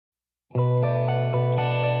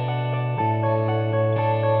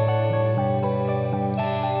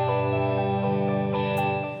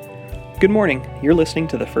Good morning. You're listening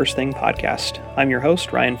to the First Thing podcast. I'm your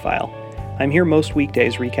host, Ryan File. I'm here most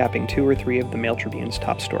weekdays recapping 2 or 3 of the Mail Tribune's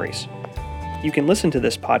top stories. You can listen to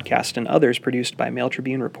this podcast and others produced by Mail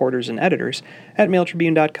Tribune reporters and editors at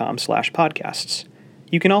mailtribune.com/podcasts.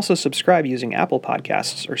 You can also subscribe using Apple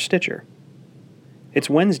Podcasts or Stitcher. It's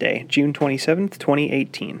Wednesday, June 27th,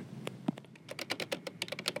 2018.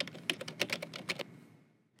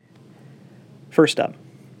 First up.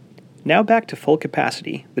 Now back to full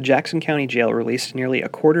capacity, the Jackson County Jail released nearly a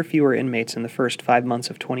quarter fewer inmates in the first 5 months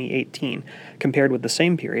of 2018 compared with the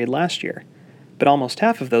same period last year, but almost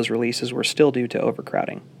half of those releases were still due to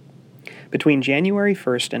overcrowding. Between January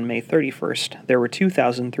 1st and May 31st, there were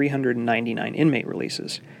 2,399 inmate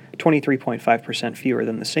releases, 23.5% fewer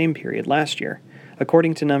than the same period last year,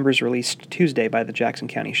 according to numbers released Tuesday by the Jackson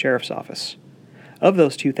County Sheriff's Office. Of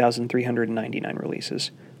those 2,399 releases,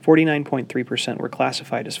 49.3% were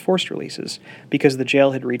classified as forced releases because the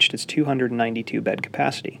jail had reached its 292-bed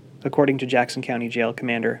capacity, according to Jackson County Jail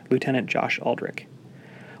Commander Lieutenant Josh Aldrich.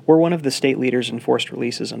 "We're one of the state leaders in forced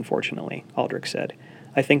releases, unfortunately," Aldrich said.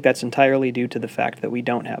 "I think that's entirely due to the fact that we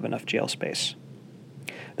don't have enough jail space."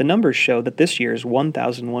 The numbers show that this year's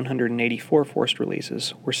 1,184 forced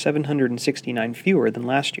releases were 769 fewer than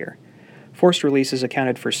last year. Forced releases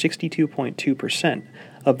accounted for 62.2%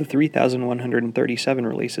 of the 3,137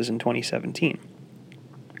 releases in 2017.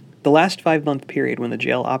 The last 5-month period when the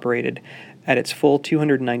jail operated at its full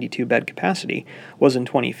 292-bed capacity was in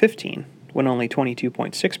 2015, when only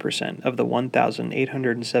 22.6% of the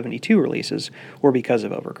 1,872 releases were because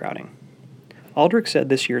of overcrowding. Aldrich said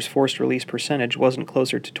this year's forced release percentage wasn't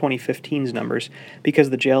closer to 2015's numbers because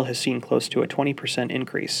the jail has seen close to a 20%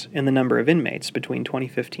 increase in the number of inmates between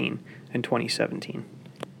 2015 and 2017.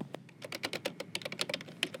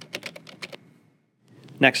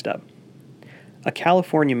 Next up. A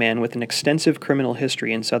California man with an extensive criminal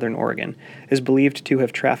history in Southern Oregon is believed to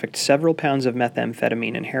have trafficked several pounds of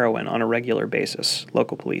methamphetamine and heroin on a regular basis,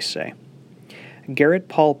 local police say. Garrett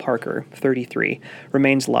Paul Parker, 33,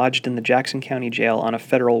 remains lodged in the Jackson County Jail on a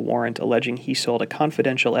federal warrant alleging he sold a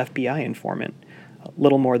confidential FBI informant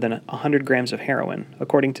little more than 100 grams of heroin,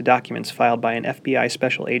 according to documents filed by an FBI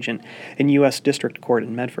special agent in U.S. District Court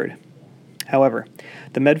in Medford. However,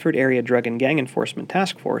 the Medford Area Drug and Gang Enforcement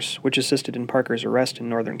Task Force, which assisted in Parker's arrest in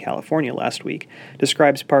Northern California last week,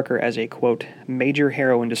 describes Parker as a, quote, major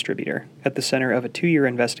heroin distributor at the center of a 2-year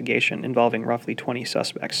investigation involving roughly 20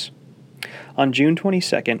 suspects. On June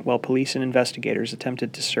 22nd, while police and investigators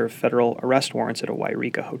attempted to serve federal arrest warrants at a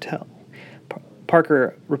Wairika hotel,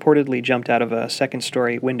 Parker reportedly jumped out of a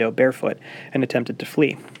second-story window barefoot and attempted to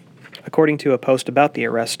flee. According to a post about the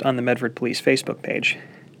arrest on the Medford Police Facebook page,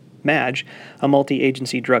 MADGE, a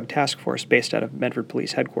multi-agency drug task force based out of Medford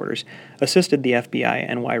Police headquarters, assisted the FBI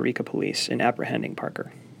and Wairika police in apprehending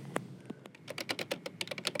Parker.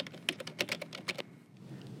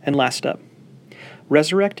 And last up.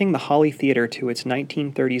 Resurrecting the Holly Theater to its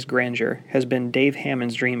 1930s grandeur has been Dave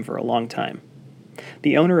Hammond's dream for a long time.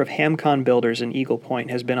 The owner of HamCon Builders in Eagle Point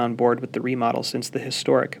has been on board with the remodel since the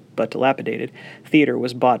historic, but dilapidated, theater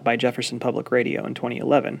was bought by Jefferson Public Radio in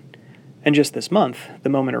 2011. And just this month, the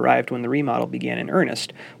moment arrived when the remodel began in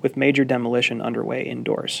earnest, with major demolition underway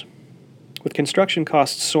indoors. With construction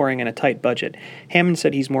costs soaring and a tight budget, Hammond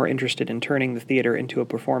said he's more interested in turning the theater into a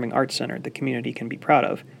performing arts center the community can be proud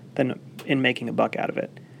of than in making a buck out of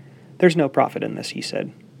it. "There's no profit in this," he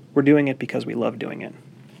said. "We're doing it because we love doing it."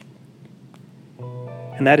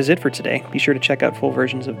 And that is it for today. Be sure to check out full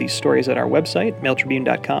versions of these stories at our website,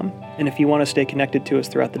 mailtribune.com. And if you want to stay connected to us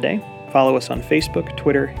throughout the day, follow us on Facebook,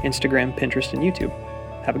 Twitter, Instagram, Pinterest, and YouTube.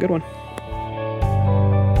 Have a good one.